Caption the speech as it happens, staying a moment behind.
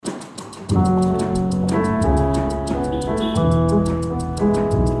Hello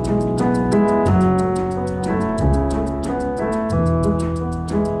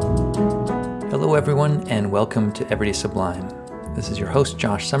everyone, and welcome to Everyday Sublime. This is your host,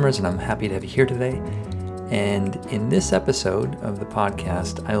 Josh Summers, and I'm happy to have you here today. And in this episode of the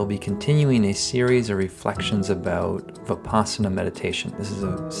podcast, I will be continuing a series of reflections about Vipassana meditation. This is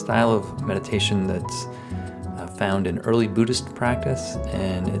a style of meditation that's found in early Buddhist practice,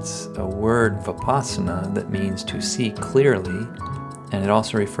 and it's a word, Vipassana, that means to see clearly, and it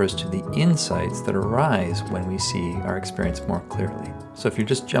also refers to the insights that arise when we see our experience more clearly. So if you're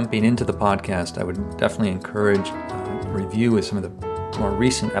just jumping into the podcast, I would definitely encourage a review of some of the more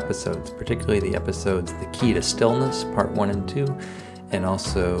recent episodes, particularly the episodes The Key to Stillness, Part 1 and 2, and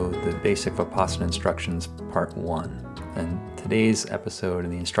also the Basic Vipassana Instructions, Part 1. And today's episode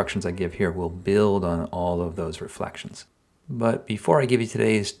and the instructions I give here will build on all of those reflections. But before I give you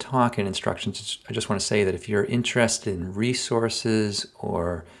today's talk and instructions, I just want to say that if you're interested in resources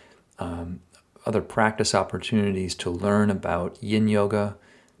or other practice opportunities to learn about yin yoga,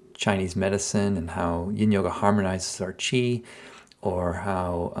 Chinese medicine, and how yin yoga harmonizes our qi, or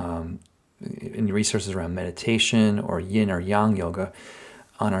how any resources around meditation or yin or yang yoga,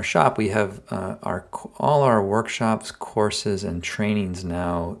 on our shop we have all our workshops, courses, and trainings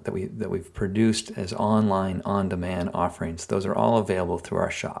now that we've produced as online, on-demand offerings. Those are all available through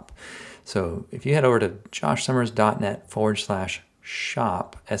our shop. So if you head over to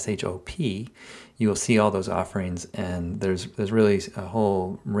joshsummers.net/shop, S-H-O-P, you will see all those offerings, and there's really a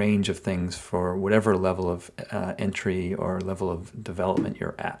whole range of things for whatever level of entry or level of development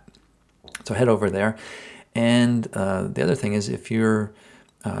you're at. So head over there. And the other thing is, if you're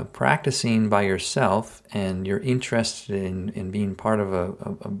practicing by yourself and you're interested in being part of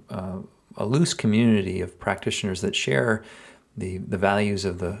a loose community of practitioners that share the values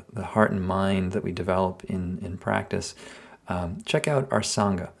of the heart and mind that we develop in practice, check out our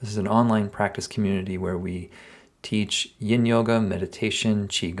Sangha. This is an online practice community where we teach yin yoga, meditation,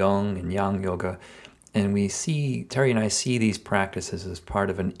 qigong, and yang yoga. And Terry and I see these practices as part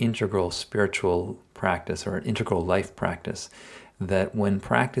of an integral spiritual practice or an integral life practice that, when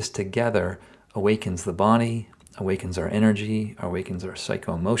practiced together, awakens the body, awakens our energy, awakens our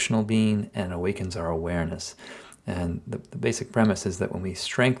psycho-emotional being, and awakens our awareness. And the basic premise is that when we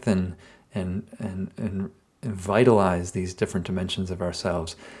strengthen and vitalize these different dimensions of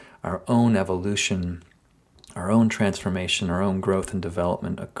ourselves, our own evolution, our own transformation, our own growth and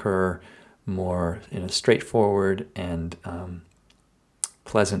development occur more in a straightforward and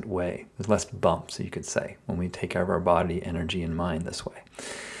pleasant way. There's less bumps, you could say, when we take care of our body, energy, and mind this way.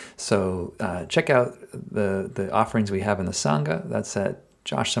 So check out the offerings we have in the Sangha. That's at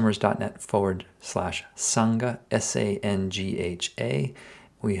joshsummers.net/Sangha, S-A-N-G-H-A.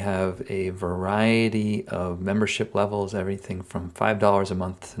 We have a variety of membership levels, everything from $5 a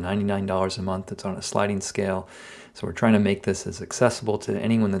month to $99 a month. It's on a sliding scale. So we're trying to make this as accessible to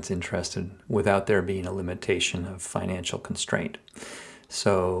anyone that's interested without there being a limitation of financial constraint.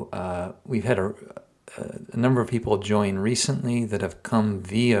 So we've had a number of people join recently that have come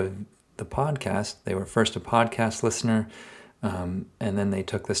via the podcast. They were first a podcast listener, and then they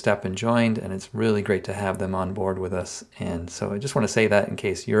took the step and joined, and it's really great to have them on board with us. And so I just want to say that in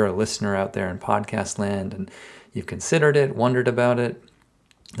case you're a listener out there in podcast land and you've considered it, wondered about it,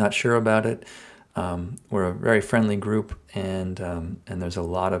 not sure about it. We're a very friendly group, and there's a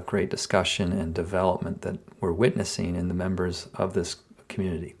lot of great discussion and development that we're witnessing in the members of this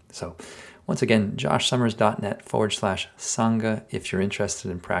community. So once again, joshsummers.net/Sangha if you're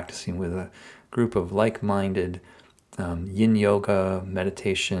interested in practicing with a group of like-minded yin yoga,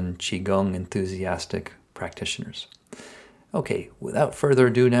 meditation, qigong enthusiastic practitioners. Okay, without further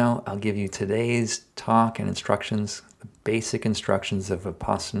ado now, I'll give you today's talk and instructions, the basic instructions of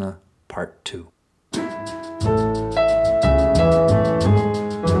Vipassana Part 2.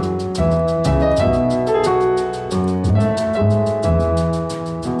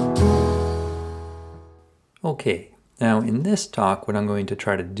 Okay, now in this talk, what I'm going to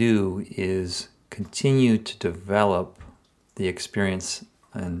try to do is continue to develop the experience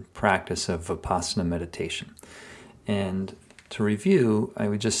and practice of Vipassana meditation. And to review, I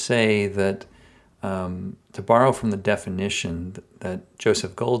would just say that to borrow from the definition that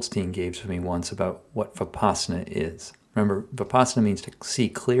Joseph Goldstein gave to me once about what Vipassana is. Remember, Vipassana means to see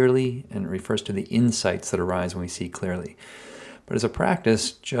clearly, and it refers to the insights that arise when we see clearly. But as a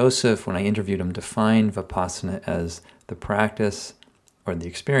practice, Joseph, when I interviewed him, defined Vipassana as the practice or the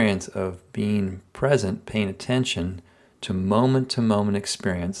experience of being present, paying attention to moment-to-moment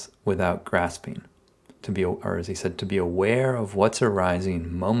experience without grasping. or as he said, to be aware of what's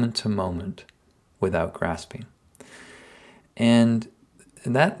arising moment to moment without grasping. And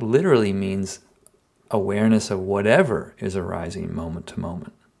that literally means awareness of whatever is arising moment to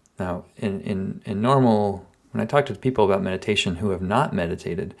moment. Now, in normal, when I talk to people about meditation who have not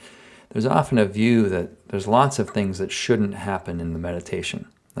meditated, there's often a view that there's lots of things that shouldn't happen in the meditation.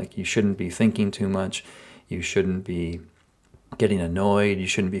 Like you shouldn't be thinking too much, you shouldn't be getting annoyed, you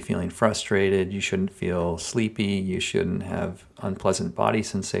shouldn't be feeling frustrated, you shouldn't feel sleepy, you shouldn't have unpleasant body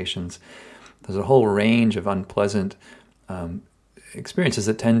sensations. There's a whole range of unpleasant experiences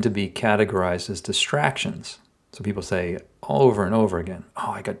that tend to be categorized as distractions. So people say over and over again,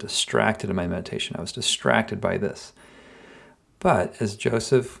 oh, I got distracted in my meditation. I was distracted by this. But as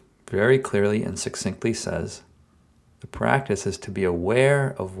Joseph very clearly and succinctly says, the practice is to be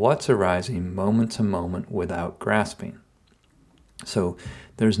aware of what's arising moment to moment without grasping. So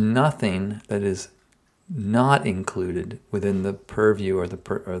there's nothing that is not included within the purview or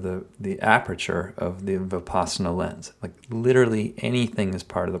the aperture of the Vipassana lens. Like literally anything is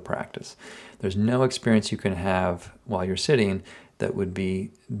part of the practice. There's no experience you can have while you're sitting that would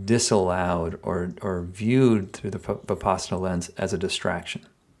be disallowed or viewed through the Vipassana lens as a distraction.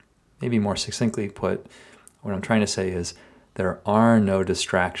 Maybe more succinctly put, what I'm trying to say is there are no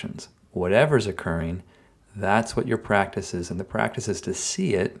distractions. Whatever's occurring, that's what your practice is, and the practice is to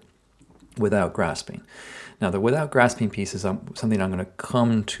see it without grasping. Now, the without grasping piece is something I'm going to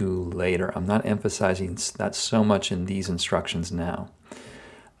come to later. I'm not emphasizing that so much in these instructions now.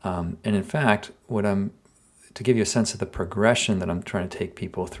 And in fact, to give you a sense of the progression that I'm trying to take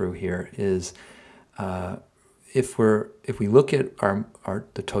people through here is, if we look at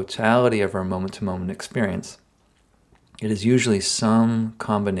the totality of our moment-to-moment experience, it is usually some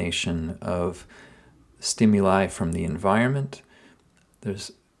combination of stimuli from the environment.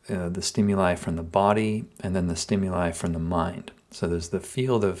 There's the stimuli from the body, and then the stimuli from the mind. So there's the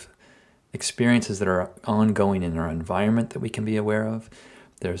field of experiences that are ongoing in our environment that we can be aware of.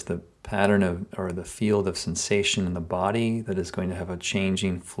 There's the pattern or the field of sensation in the body that is going to have a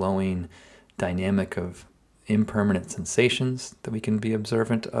changing, flowing dynamic of impermanent sensations that we can be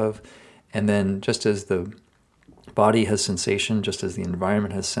observant of. And then just as the body has sensation, just as the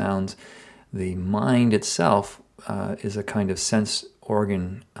environment has sounds, the mind itself is a kind of sense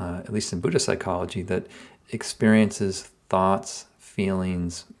organ, at least in Buddhist psychology, that experiences thoughts,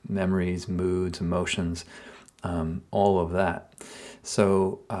 feelings, memories, moods, emotions, all of that.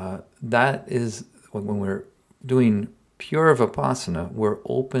 So that is when we're doing pure Vipassana, we're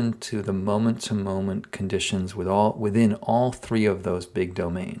open to the moment-to-moment conditions within all three of those big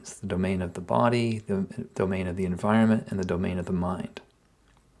domains: the domain of the body, the domain of the environment, and the domain of the mind.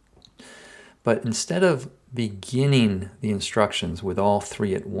 But instead of beginning the instructions with all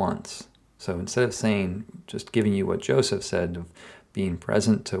three at once, so instead of saying, just giving you what Joseph said, of being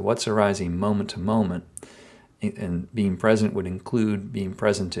present to what's arising moment to moment, and being present would include being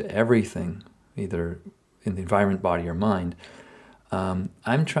present to everything, either in the environment, body, or mind,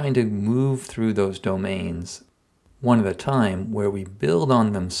 I'm trying to move through those domains one at a time, where we build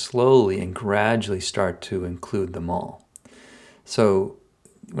on them slowly and gradually start to include them all. So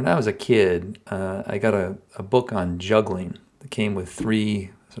when I was a kid, I got a book on juggling that came with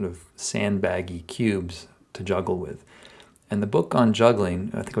 3 sort of sandbaggy cubes to juggle with. And the book on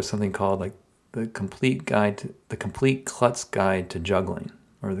juggling, I think it was something called like the Complete Klutz Guide to Juggling,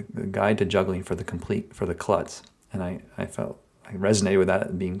 or the Guide to Juggling for the Klutz. And I felt I resonated with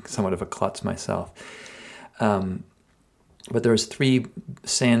that, being somewhat of a klutz myself. But there was 3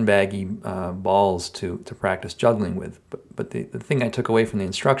 sandbaggy balls to practice juggling with. But the thing I took away from the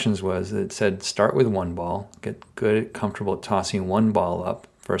instructions was that it said start with 1 ball, get good, comfortable at tossing 1 ball up,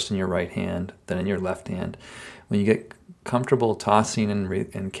 first in your right hand, then in your left hand. When you get comfortable tossing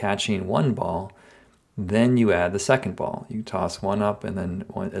and catching 1 ball, then you add the second ball. You toss 1 up, and then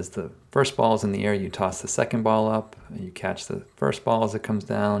as the first ball is in the air, you toss the second ball up. You catch the first ball as it comes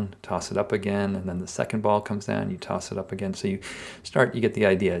down, toss it up again, and then the second ball comes down, you toss it up again. So you get the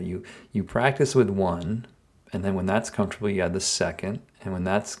idea. You practice with 1, and then when that's comfortable, you add the second, and when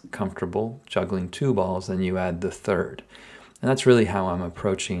that's comfortable, juggling 2 balls, then you add the third. And that's really how I'm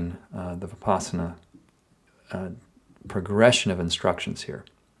approaching the Vipassana progression of instructions here.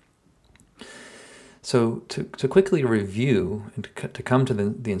 So to quickly review and to come to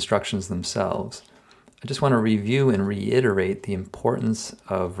the instructions themselves, I just want to review and reiterate the importance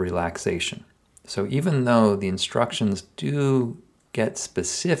of relaxation. So even though the instructions do get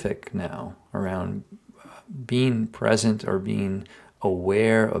specific now around being present or being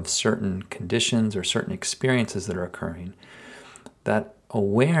aware of certain conditions or certain experiences that are occurring, that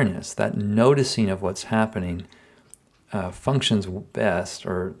awareness, that noticing of what's happening, functions best,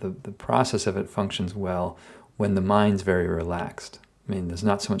 or the process of it functions well when the mind's very relaxed. I mean, there's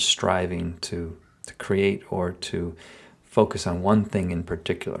not so much striving to create or to focus on one thing in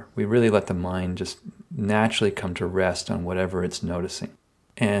particular. We really let the mind just naturally come to rest on whatever it's noticing.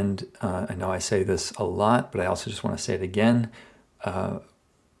 And I know I say this a lot, but I also just want to say it again.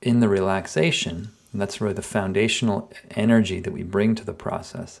 In the relaxation, and that's really the foundational energy that we bring to the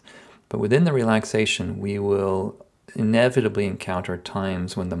process, but within the relaxation, we will inevitably encounter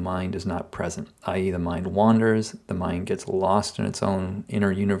times when the mind is not present, i.e. the mind wanders, the mind gets lost in its own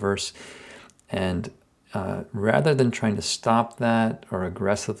inner universe, and rather than trying to stop that or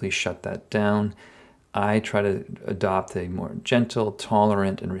aggressively shut that down, I try to adopt a more gentle,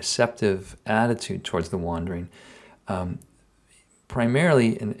 tolerant, and receptive attitude towards the wandering,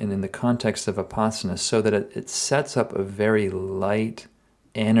 primarily in the context of Vipassana, so that it sets up a very light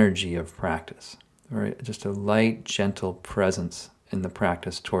energy of practice, or just a light, gentle presence in the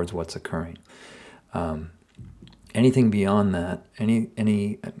practice towards what's occurring. Anything beyond that,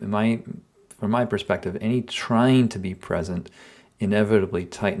 from my perspective, any trying to be present inevitably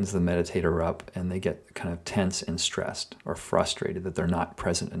tightens the meditator up, and they get kind of tense and stressed or frustrated that they're not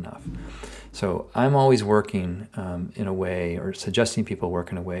present enough. So I'm always working in a way, or suggesting people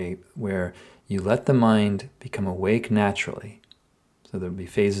work in a way where you let the mind become awake naturally. So there'll be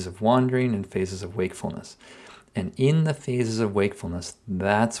phases of wandering and phases of wakefulness. And in the phases of wakefulness,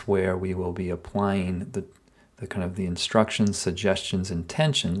 that's where we will be applying the kind of the instructions, suggestions,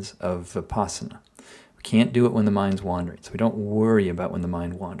 intentions of Vipassana. We can't do it when the mind's wandering, so we don't worry about when the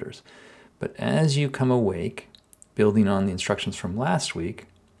mind wanders. But as you come awake, building on the instructions from last week,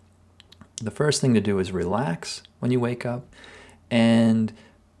 the first thing to do is relax when you wake up and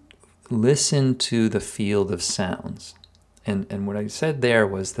listen to the field of sounds. And what I said there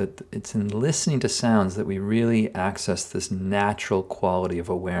was that it's in listening to sounds that we really access this natural quality of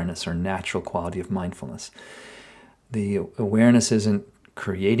awareness, or natural quality of mindfulness. The awareness isn't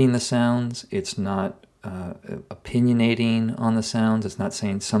creating the sounds, it's not opinionating on the sounds, it's not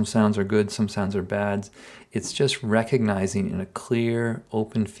saying some sounds are good, some sounds are bad. It's just recognizing in a clear,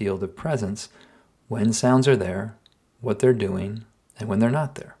 open field of presence when sounds are there, what they're doing, and when they're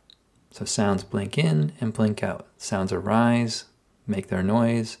not there. So sounds blink in and blink out. Sounds arise, make their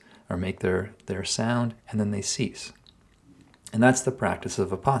noise, or make their sound, and then they cease. And that's the practice of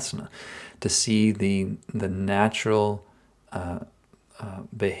Vipassana, to see the natural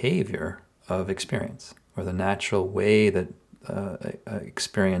behavior of experience, or the natural way that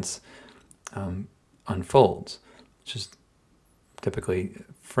experience unfolds, which is typically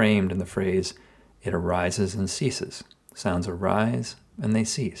framed in the phrase, it arises and ceases. Sounds arise and they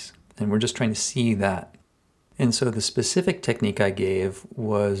cease. And we're just trying to see that. And so the specific technique I gave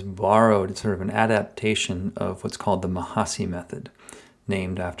was borrowed, it's sort of an adaptation of what's called the Mahasi method,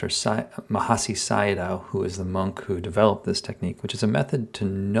 named after Mahasi Sayadaw, who is the monk who developed this technique, which is a method to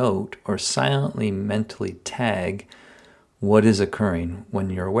note or silently mentally tag what is occurring when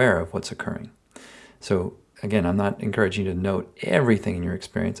you're aware of what's occurring. So again, I'm not encouraging you to note everything in your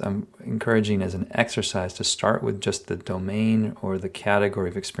experience. I'm encouraging as an exercise to start with just the domain or the category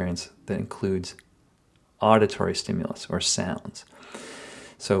of experience that includes auditory stimulus or sounds.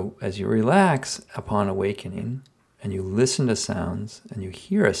 So as you relax upon awakening and you listen to sounds and you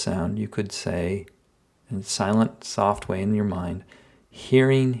hear a sound, you could say in a silent, soft way in your mind,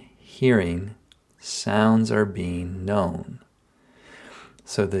 hearing, sounds are being known.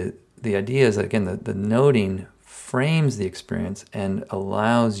 So the idea is that, again, the noting frames the experience and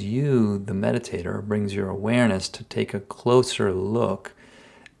allows you, the meditator, brings your awareness to take a closer look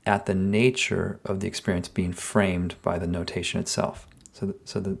at the nature of the experience being framed by the notation itself.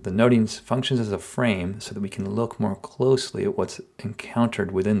 So the noting functions as a frame so that we can look more closely at what's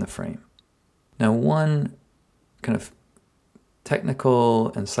encountered within the frame. Now, one kind of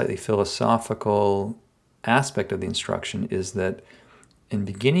technical and slightly philosophical aspect of the instruction is that in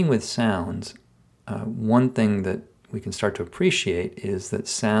beginning with sounds, one thing that we can start to appreciate is that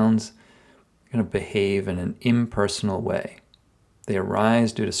sounds kind of behave in an impersonal way. They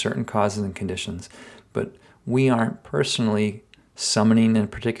arise due to certain causes and conditions, but we aren't personally summoning a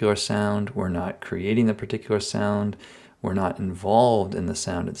particular sound. We're not creating the particular sound. We're not involved in the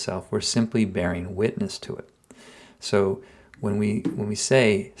sound itself. We're simply bearing witness to it. So when we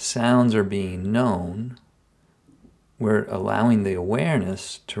say sounds are being known, we're allowing the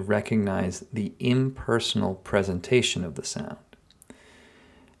awareness to recognize the impersonal presentation of the sound.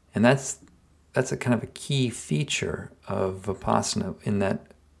 And that's a kind of a key feature of Vipassana, in that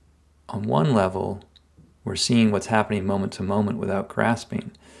on one level, We're seeing what's happening moment to moment without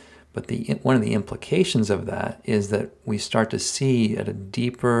grasping. But one of the implications of that is that we start to see at a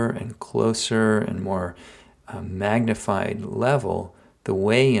deeper and closer and more magnified level the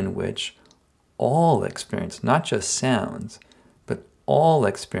way in which all experience, not just sounds, but all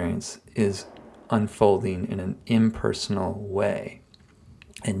experience is unfolding in an impersonal way.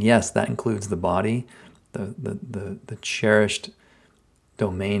 And yes, that includes the body, the cherished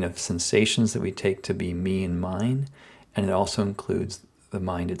domain of sensations that we take to be me and mine, and it also includes the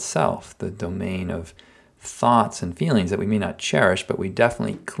mind itself, the domain of thoughts and feelings that we may not cherish, but we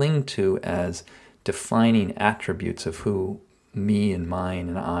definitely cling to as defining attributes of who me and mine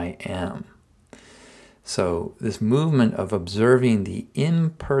and I am. So this movement of observing the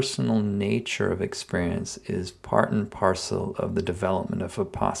impersonal nature of experience is part and parcel of the development of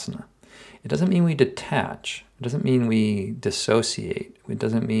Vipassana. It doesn't mean we detach. It doesn't mean we dissociate. It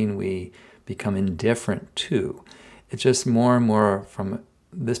doesn't mean we become indifferent to. It's just more and more from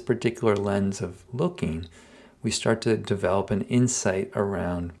this particular lens of looking, we start to develop an insight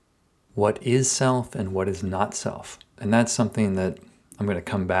around what is self and what is not self. And that's something that I'm going to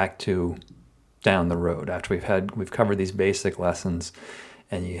come back to down the road after we've covered these basic lessons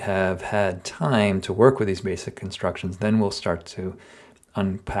and you have had time to work with these basic instructions. Then we'll start to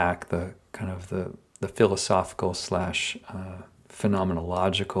unpack the kind of the philosophical /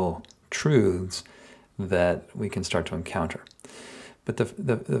 phenomenological truths that we can start to encounter. But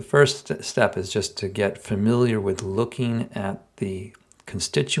the first step is just to get familiar with looking at the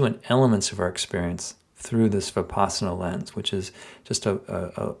constituent elements of our experience through this Vipassana lens, which is just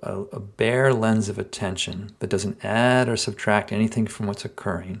a bare lens of attention that doesn't add or subtract anything from what's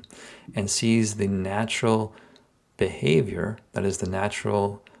occurring and sees the natural behavior, that is the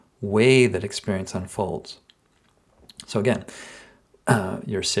natural way that experience unfolds. So again,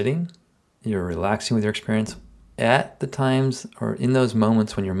 you're sitting, you're relaxing with your experience. At the times or in those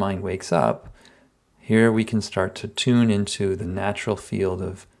moments when your mind wakes up, here we can start to tune into the natural field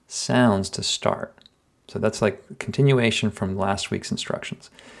of sounds to start. So that's like a continuation from last week's instructions.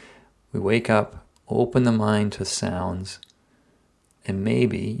 We wake up, open the mind to sounds, and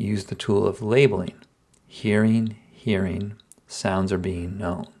maybe use the tool of labeling. Hearing, sounds are being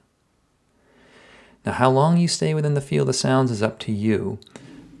known. Now, how long you stay within the field of sounds is up to you,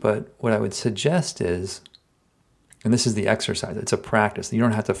 but what I would suggest is, and this is the exercise, it's a practice. You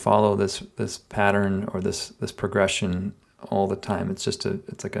don't have to follow this pattern or this progression all the time. It's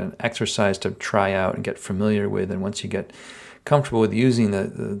like an exercise to try out and get familiar with, and once you get comfortable with using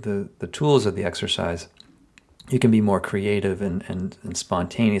the tools of the exercise, you can be more creative and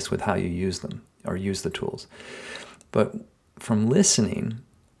spontaneous with how you use them or use the tools. But from listening,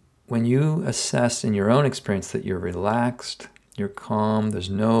 when you assess in your own experience that you're relaxed, you're calm, there's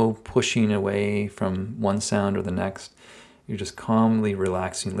no pushing away from one sound or the next, you're just calmly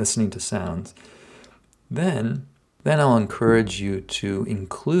relaxing, listening to sounds, then I'll encourage you to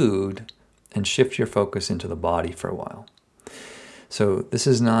include and shift your focus into the body for a while. So this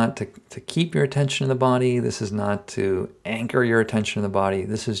is not to keep your attention in the body. This is not to anchor your attention in the body.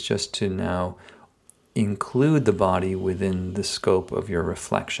 This is just to now include the body within the scope of your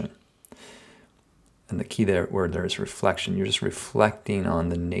reflection. And the key word there is reflection. You're just reflecting on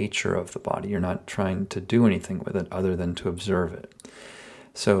the nature of the body. You're not trying to do anything with it other than to observe it.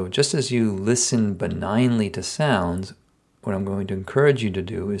 So just as you listen benignly to sounds, what I'm going to encourage you to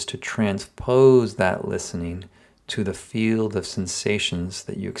do is to transpose that listening to the field of sensations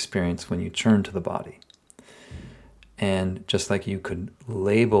that you experience when you turn to the body. And just like you could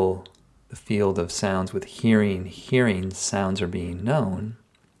label the field of sounds with hearing, sounds are being known,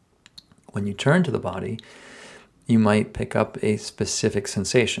 when you turn to the body, you might pick up a specific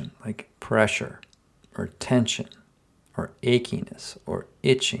sensation like pressure or tension or achiness or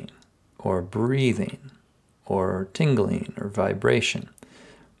itching or breathing or tingling or vibration.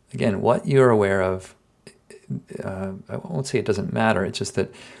 Again, what you're aware of, I won't say it doesn't matter, it's just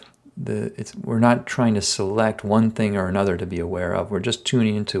that we're not trying to select one thing or another to be aware of. We're just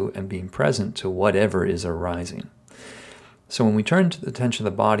tuning into and being present to whatever is arising. So when we turn to the attention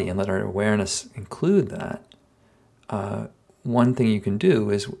of the body and let our awareness include that, one thing you can do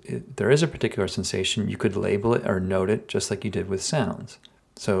is, if there is a particular sensation, you could label it or note it just like you did with sounds.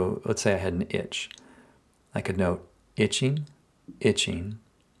 So let's say I had an itch. I could note itching,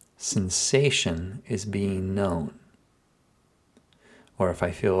 sensation is being known. Or if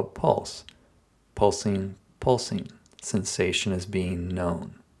I feel a pulse, pulsing, sensation is being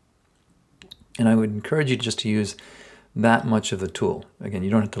known. And I would encourage you just to use that much of the tool. Again, you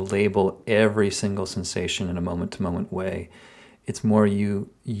don't have to label every single sensation in a moment-to-moment way. It's more you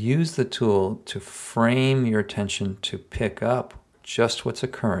use the tool to frame your attention to pick up just what's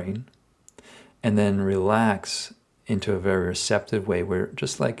occurring and then relax into a very receptive way where,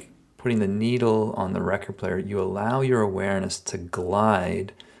 just like putting the needle on the record player, you allow your awareness to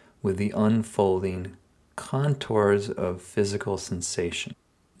glide with the unfolding contours of physical sensation.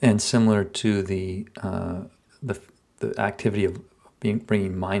 And similar to the activity of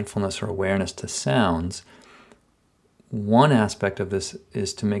bringing mindfulness or awareness to sounds, one aspect of this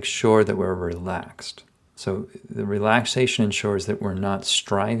is to make sure that we're relaxed. So the relaxation ensures that we're not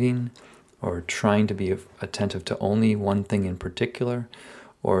striving or trying to be attentive to only one thing in particular,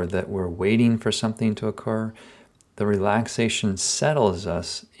 or that we're waiting for something to occur. The relaxation settles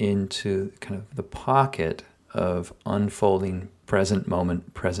us into kind of the pocket of unfolding present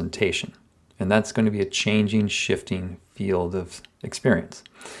moment presentation. And that's going to be a changing, shifting field of experience.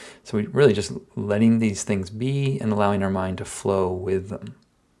 So we really just letting these things be and allowing our mind to flow with them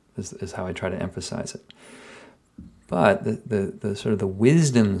is how I try to emphasize it. But the sort of the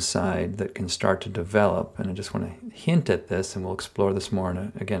wisdom side that can start to develop, and I just want to hint at this, and we'll explore this more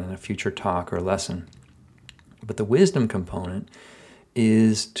in a future talk or lesson. But the wisdom component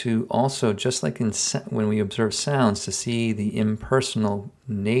is to also, just like when we observe sounds, to see the impersonal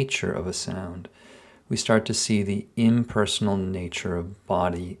nature of a sound. We start to see the impersonal nature of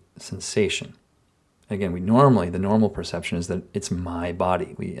body sensation. Again, the normal perception is that it's my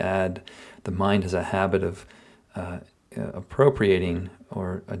body. The mind has a habit of appropriating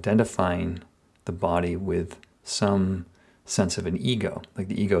or identifying the body with some sense of an ego, like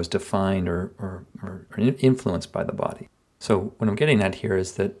the ego is defined or influenced by the body. So what I'm getting at here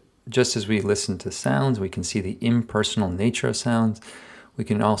is that just as we listen to sounds, we can see the impersonal nature of sounds, we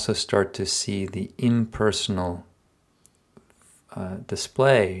can also start to see the impersonal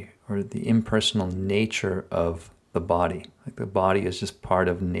display or the impersonal nature of the body. Like the body is just part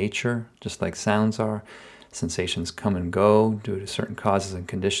of nature, just like sounds are. Sensations come and go due to certain causes and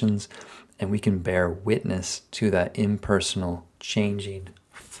conditions, and we can bear witness to that impersonal changing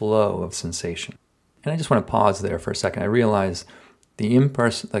flow of sensation. And I just want to pause there for a second. I realize the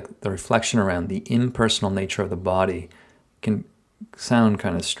reflection around the impersonal nature of the body can sound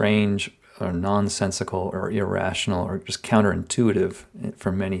kind of strange or nonsensical or irrational or just counterintuitive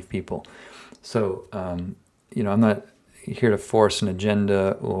for many people. So, I'm not here to force an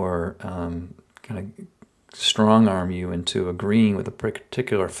agenda or kind of strong arm you into agreeing with a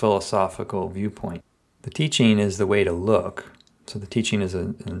particular philosophical viewpoint. The teaching is the way to look. So the teaching is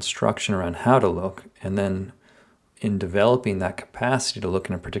an instruction around how to look, and then in developing that capacity to look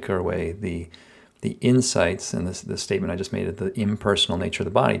in a particular way, the insights and the statement I just made of the impersonal nature of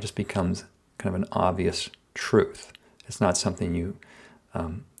the body just becomes kind of an obvious truth. It's not something you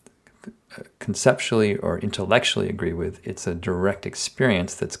conceptually or intellectually agree with. It's a direct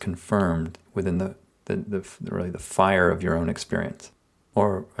experience that's confirmed within the fire of your own experience,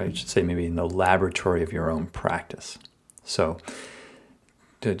 or I should say maybe in the laboratory of your own practice. So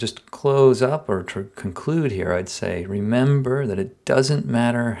to just close up or to conclude here, I'd say remember that it doesn't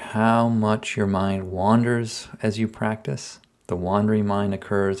matter how much your mind wanders as you practice. The wandering mind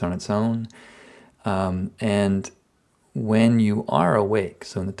occurs on its own. And when you are awake,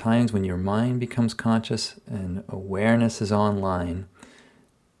 so in the times when your mind becomes conscious and awareness is online,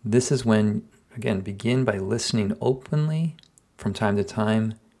 this is when, again, begin by listening openly from time to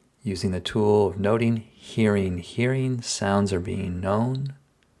time, using the tool of noting, hearing, sounds are being known.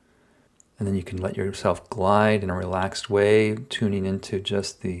 And then you can let yourself glide in a relaxed way, tuning into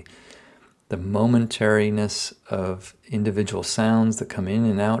just the momentariness of individual sounds that come in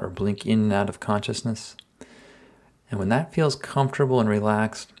and out or blink in and out of consciousness. And when that feels comfortable and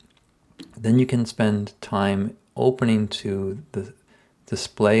relaxed, then you can spend time opening to the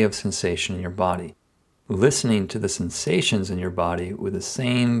display of sensation in your body, listening to the sensations in your body with the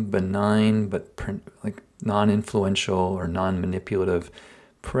same benign but non-influential or non-manipulative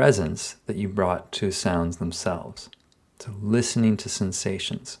presence that you brought to sounds themselves. So listening to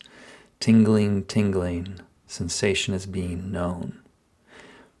sensations, tingling, sensation is being known.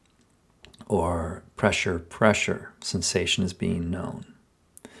 Or pressure, sensation is being known.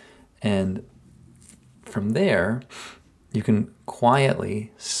 And from there, you can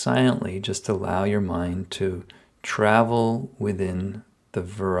quietly, silently just allow your mind to travel within the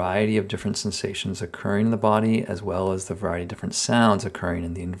variety of different sensations occurring in the body, as well as the variety of different sounds occurring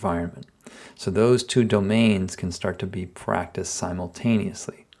in the environment. So those two domains can start to be practiced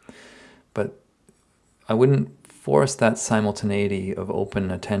simultaneously. But I wouldn't force that simultaneity of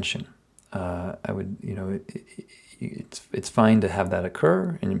open attention. it's fine to have that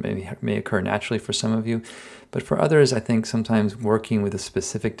occur, and it may occur naturally for some of you. But for others, I think sometimes working with the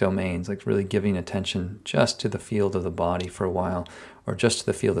specific domains, like really giving attention just to the field of the body for a while, or just to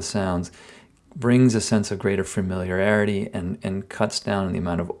the field of sounds, brings a sense of greater familiarity and cuts down on the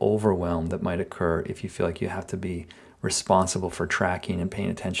amount of overwhelm that might occur if you feel like you have to be responsible for tracking and paying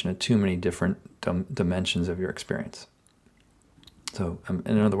attention to too many different dimensions of your experience. So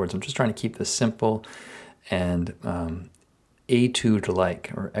in other words, I'm just trying to keep this simple and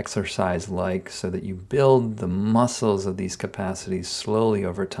etude-like or exercise-like, so that you build the muscles of these capacities slowly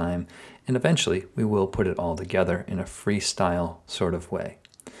over time, and eventually we will put it all together in a freestyle sort of way.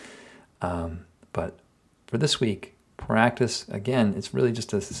 But for this week, practice, again, it's really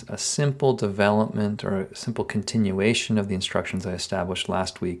just a simple development or a simple continuation of the instructions I established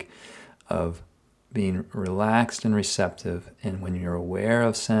last week of being relaxed and receptive. And when you're aware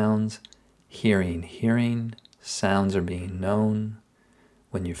of sounds, hearing, sounds are being known.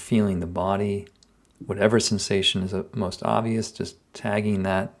 When you're feeling the body, whatever sensation is most obvious, just tagging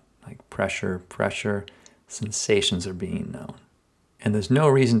that, like pressure, sensations are being known. And there's no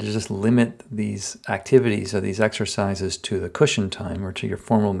reason to just limit these activities or these exercises to the cushion time or to your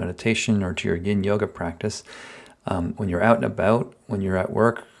formal meditation or to your yin yoga practice. When you're out and about, when you're at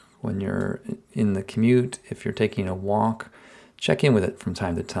work, when you're in the commute, if you're taking a walk, check in with it from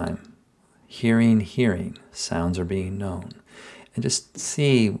time to time. Hearing, sounds are being known. And just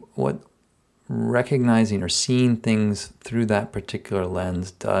see what recognizing or seeing things through that particular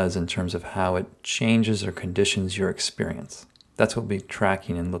lens does in terms of how it changes or conditions your experience. That's what we'll be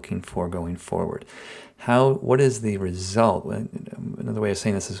tracking and looking for going forward. What is the result? Another way of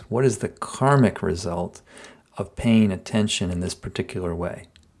saying this is, what is the karmic result of paying attention in this particular way?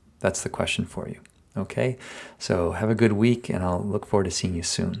 That's the question for you. Okay? So have a good week, and I'll look forward to seeing you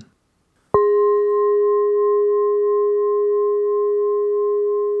soon.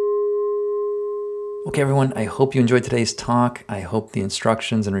 Okay, everyone, I hope you enjoyed today's talk. I hope the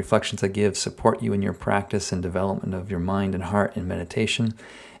instructions and reflections I give support you in your practice and development of your mind and heart in meditation.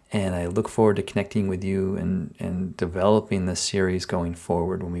 And I look forward to connecting with you and developing this series going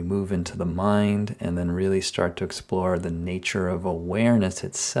forward when we move into the mind and then really start to explore the nature of awareness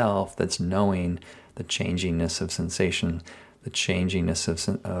itself that's knowing the changingness of sensation, the changingness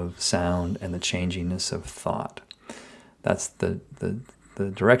of sound, and the changingness of thought. That's the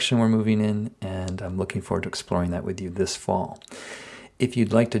direction we're moving in, and I'm looking forward to exploring that with you this fall. If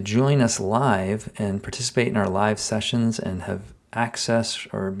you'd like to join us live and participate in our live sessions and have access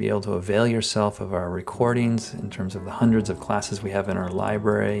or be able to avail yourself of our recordings in terms of the hundreds of classes we have in our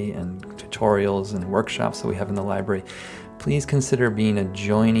library and tutorials and workshops that we have in the library, please consider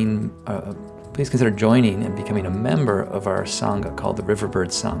joining and becoming a member of our Sangha called the Riverbird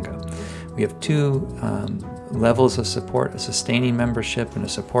Sangha. We have two levels of support, a sustaining membership and a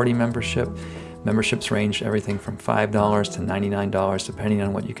supporting membership. Memberships range everything from $5 to $99, depending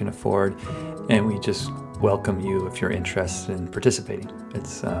on what you can afford. And we just welcome you if you're interested in participating.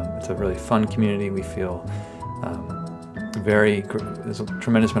 It's a really fun community. We feel there's a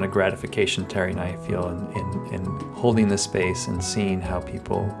tremendous amount of gratification, Terry and I feel, in holding this space and seeing how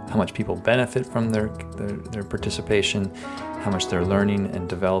much people benefit from their participation, how much they're learning and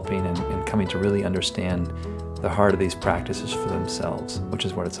developing and coming to really understand the heart of these practices for themselves, which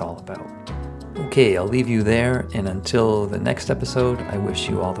is what it's all about. Okay, I'll leave you there, and until the next episode, I wish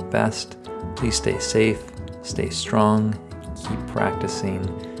you all the best. Please stay safe, stay strong, keep practicing,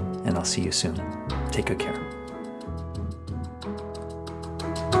 and I'll see you soon. Take good care.